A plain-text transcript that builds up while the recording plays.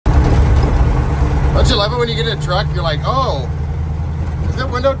Don't you love it when you get in a truck, you're like, oh, is that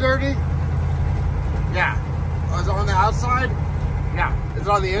window dirty? Yeah. Oh, is it on the outside? Yeah. Is it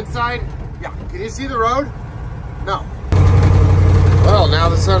on the inside? Yeah. Can you see the road? No. Well, now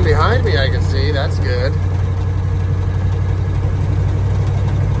the sun behind me I can see. That's good.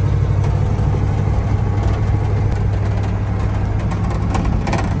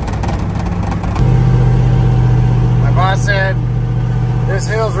 My boss said this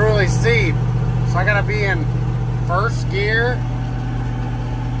hill's really steep, so I gotta be in first gear.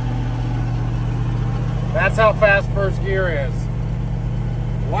 That's how fast first gear is.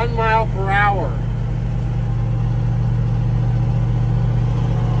 1 mile per hour.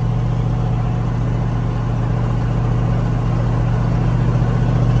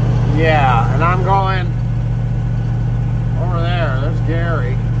 Yeah, and I'm going over there. There's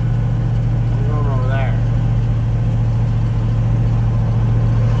Gary. I'm going over there.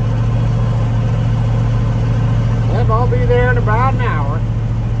 Yep, I'll be there in about an hour.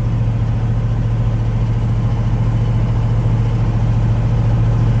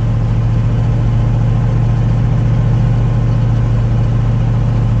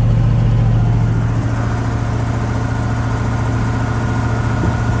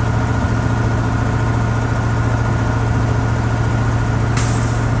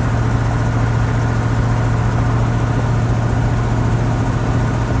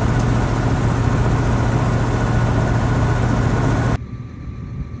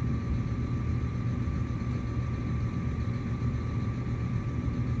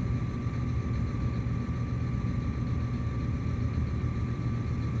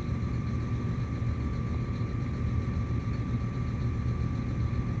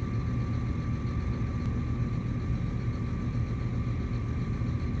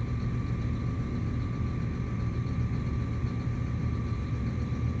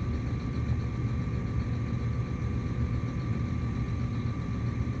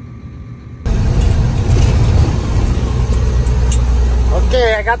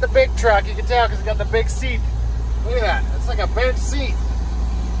 Okay, I got the big truck. You can tell because it got the big seat. Look at that. It's like a bench seat.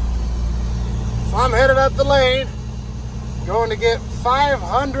 So I'm headed up the lane, going to get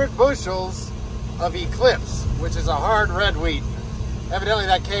 500 bushels of Eclipse, which is a hard red wheat. Evidently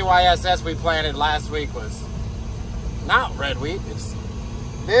that KYSS we planted last week was not red wheat. It's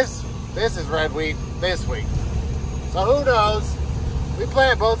this is red wheat this week. So who knows? We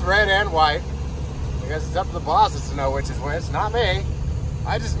plant both red and white. I guess it's up to the bosses to know which is which, not me.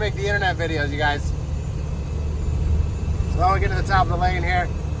 I just make the internet videos, you guys. So we get to the top of the lane here.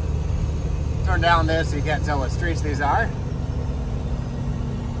 Turn down this so you can't tell what streets these are.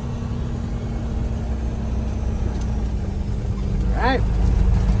 Alright.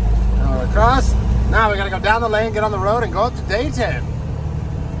 Now across. Now we gotta go down the lane, get on the road, and go up to day 10.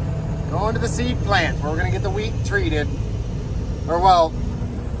 Going to the seed plant where we're gonna get the wheat treated. Or well,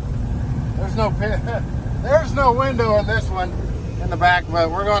 there's no window in this one in the back,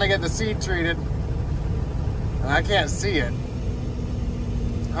 but we're going to get the seed treated. And I can't see it.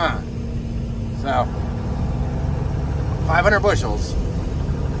 So 500 bushels.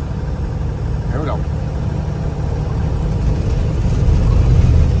 Here we go.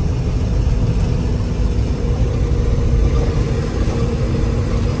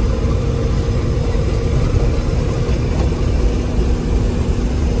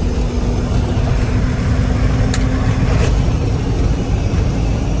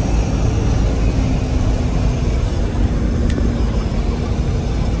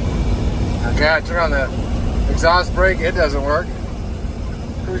 Yeah, I turn on the exhaust brake, it doesn't work.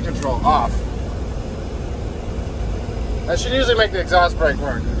 Cruise control off. That should usually make the exhaust brake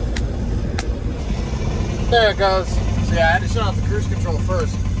work. There it goes. So yeah, I had to shut off the cruise control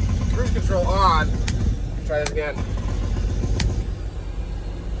first. Cruise control on. Try this again.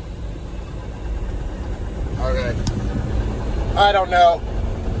 Okay. I don't know.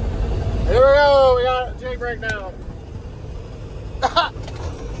 Here we go. We got jake brake now.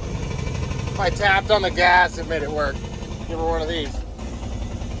 If I tapped on the gas, it made it work. Give her one of these.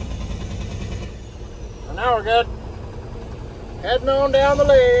 And now we're good. Heading on down the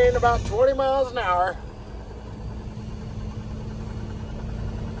lane about 20 miles an hour.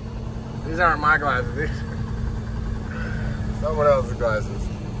 These aren't my glasses. These are someone else's glasses.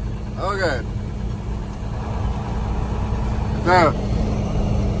 Oh, good. So,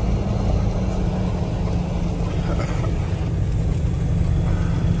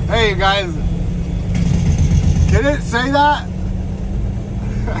 hey, you guys. Did it say that?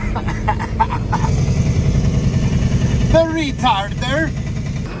 The retard there.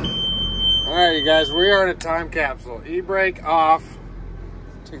 Alright, you guys, we are in a time capsule. E-brake off.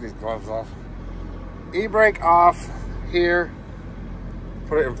 Take these gloves off. E-brake off here.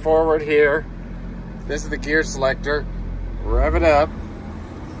 Put it in forward here. This is the gear selector. Rev it up.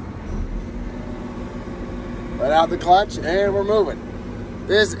 Let out the clutch and we're moving.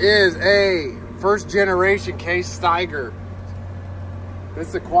 This is a first generation CASE Steiger. This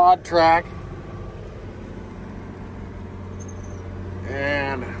is a quad track.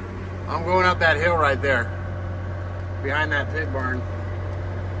 And I'm going up that hill right there, behind that pig barn.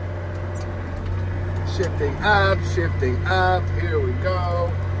 Shifting up, here we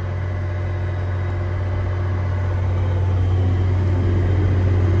go.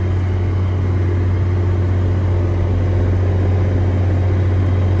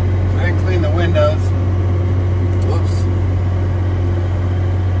 I didn't clean the windows. Whoops.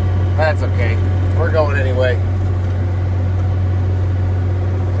 That's okay. We're going anyway.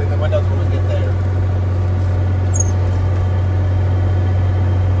 Clean the windows when we get there.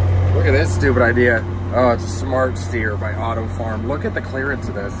 Look at this stupid idea. Oh, it's a smart steer by Auto Farm. Look at the clearance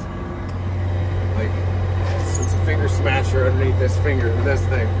of this. Like, it's a finger smasher underneath this this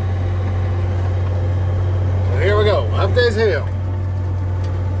thing. So here we go, up this hill.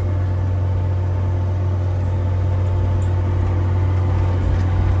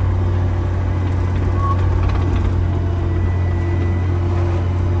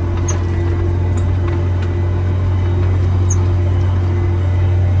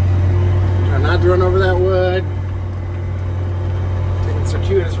 Run over that wood. Taking the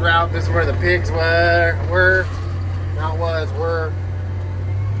circuitous route. This is where the pigs were. Not was, were.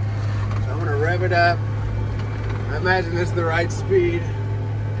 So I'm gonna rev it up. I imagine this is the right speed.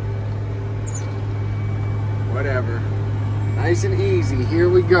 Whatever. Nice and easy. Here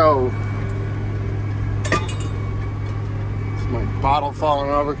we go. It's my bottle falling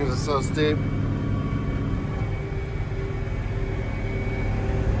over because it's so steep.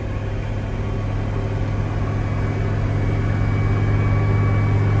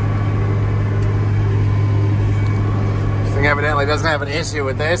 Evidently doesn't have an issue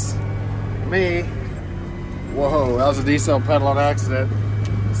with this. Me. Whoa, that was a diesel pedal on accident.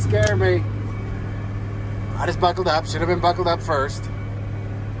 It scared me. I just buckled up. Should have been buckled up first.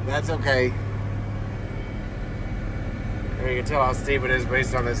 That's okay. And you can tell how steep it is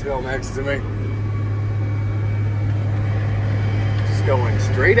based on this hill next to me. Just going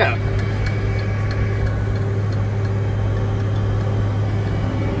straight up.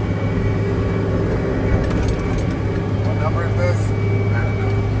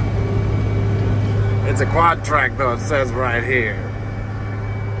 It's a quad track though, it says right here.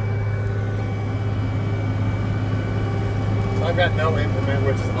 So I've got no implement,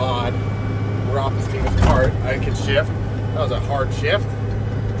 which is odd. We're off the steepest part. I can shift. That was a hard shift.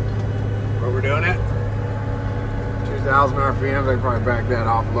 But we're doing it. 2,000 RPMs, I can probably back that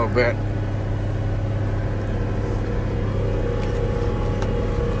off a little bit.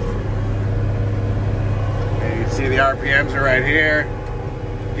 And you can see the RPMs are right here.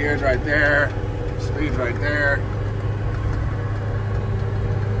 Gears right there. Speed's right there.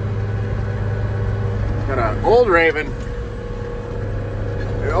 Got an old Raven.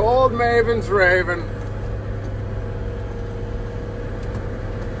 The old Maven's Raven.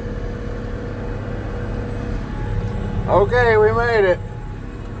 Okay, we made it.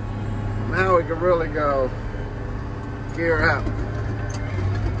 Now we can really go. Gear up.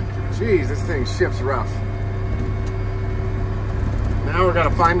 Jeez, this thing shifts rough. Now we're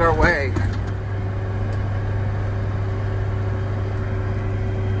gonna find our way.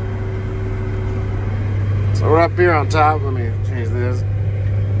 So we're up here on top. Let me change this.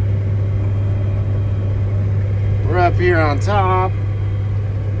 We're up here on top.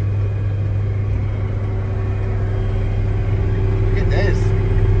 Look at this.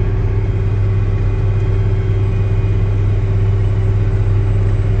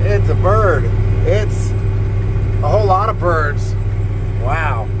 It's a bird. It's a whole lot of birds.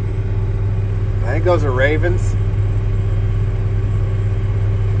 Wow. I think those are ravens.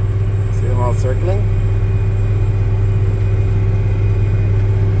 See them all circling?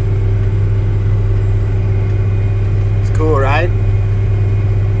 Cool, right?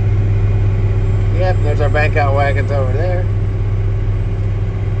 Yep, there's our bank out wagons over there.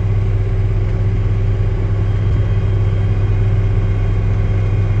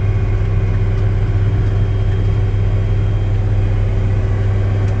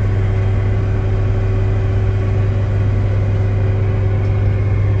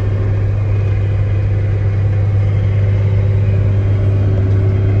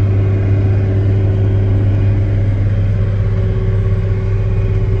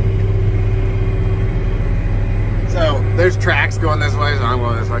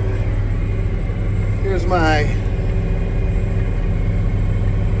 Here's my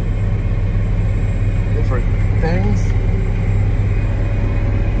different things.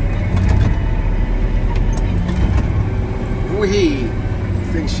 Wee!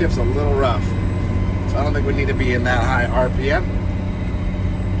 This thing shifts a little rough, so I don't think we need to be in that high RPM.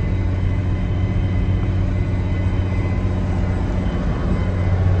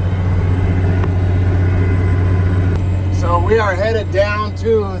 So we are headed down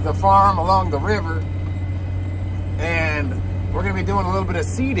to the farm along the river, and we're going to be doing a little bit of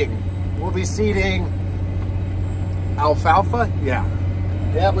seeding. We'll be seeding alfalfa. Yeah,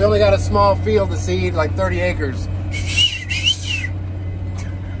 we only got a small field to seed, like 30 acres.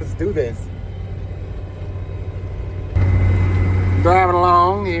 Let's do this. Driving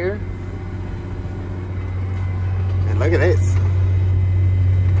along here, and look at this.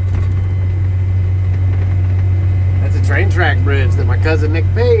 That's a train track bridge that my cousin Nick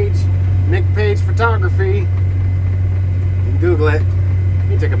Page Photography, you can Google it.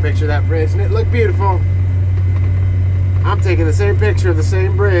 He took a picture of that bridge and it looked beautiful. I'm taking the same picture of the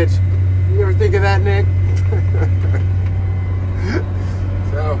same bridge. You ever think of that, Nick?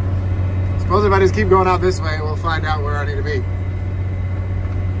 So, suppose if I just keep going out this way, we'll find out where I need to be.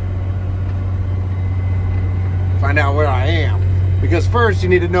 Find out where I am. Because first you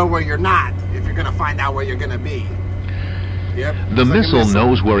need to know where you're not if you're gonna find out where you're gonna be. Yep. The missile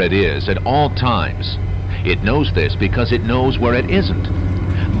knows where it is at all times. It knows this because it knows where it isn't.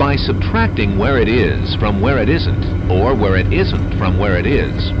 By subtracting where it is from where it isn't, or where it isn't from where it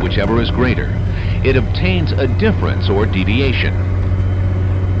is, whichever is greater, it obtains a difference or deviation.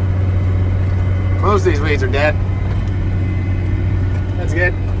 Most of these weeds are dead. That's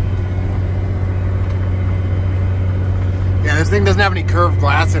good. Yeah, this thing doesn't have any curved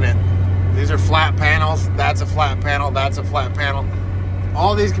glass in it. These are flat panels. That's a flat panel. That's a flat panel.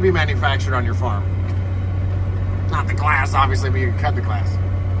 All these can be manufactured on your farm. Not the glass, obviously, but you can cut the glass.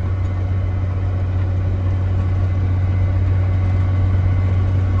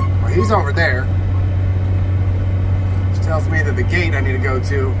 Well, he's over there. Which tells me that the gate I need to go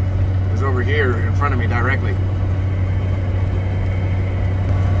to is over here in front of me directly.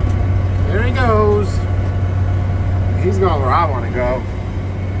 There he goes. He's going where I want to go.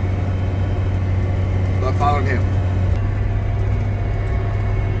 I followed him.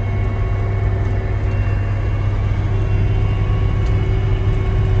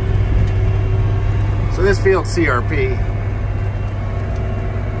 So this field's CRP.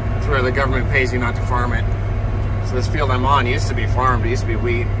 It's where the government pays you not to farm it. So this field I'm on used to be farmed. It used to be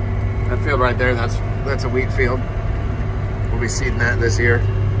wheat. That field right there, that's a wheat field. We'll be seeding that this year.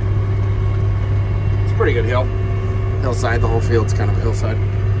 It's a pretty good hillside. The whole field's kind of a hillside.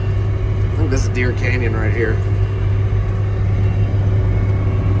 I think this is Deer Canyon right here.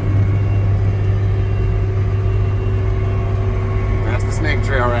 That's the snake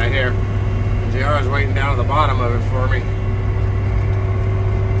trail right here. JR is waiting down at the bottom of it for me.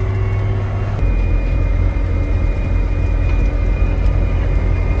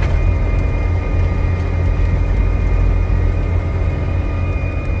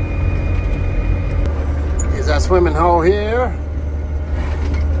 Here's that swimming hole here.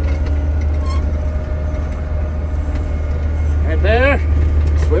 There,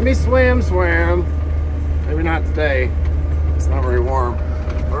 swimmy swim. Maybe not today. It's not very warm.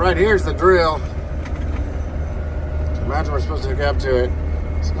 But right here's the drill. Imagine we're supposed to hook up to it.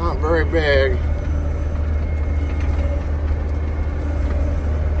 It's not very big.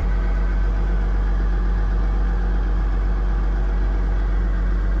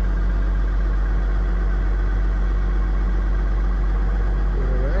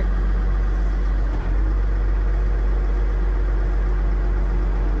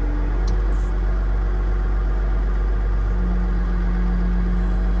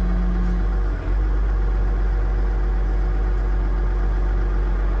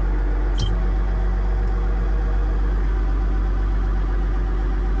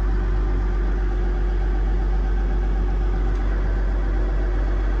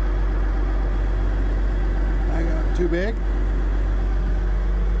 Too big.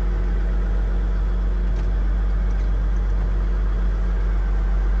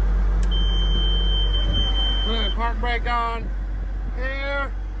 Put the park brake on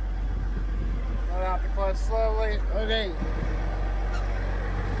here. Let out the clutch slowly. Okay.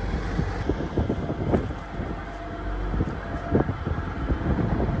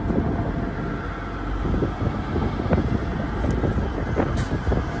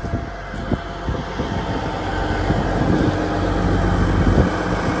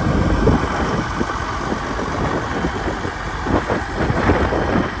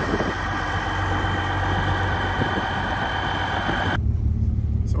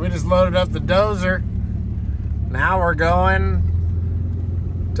 loaded up the dozer. Now we're going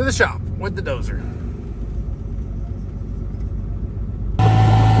to the shop with the dozer. The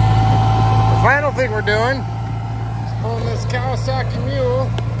final thing we're doing is pulling this Kawasaki mule.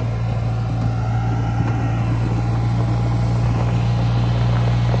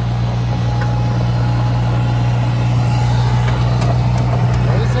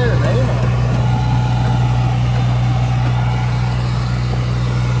 What did it say the name of it?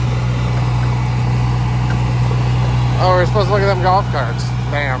 Oh, we're supposed to look at them golf carts.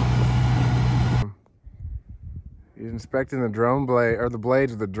 Bam. He's inspecting the drone blade, or the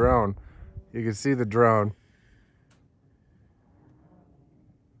blades of the drone. You can see the drone.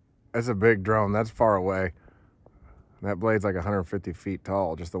 That's a big drone. That's far away. That blade's like 150 feet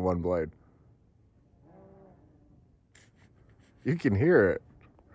tall, just the one blade. You can hear it.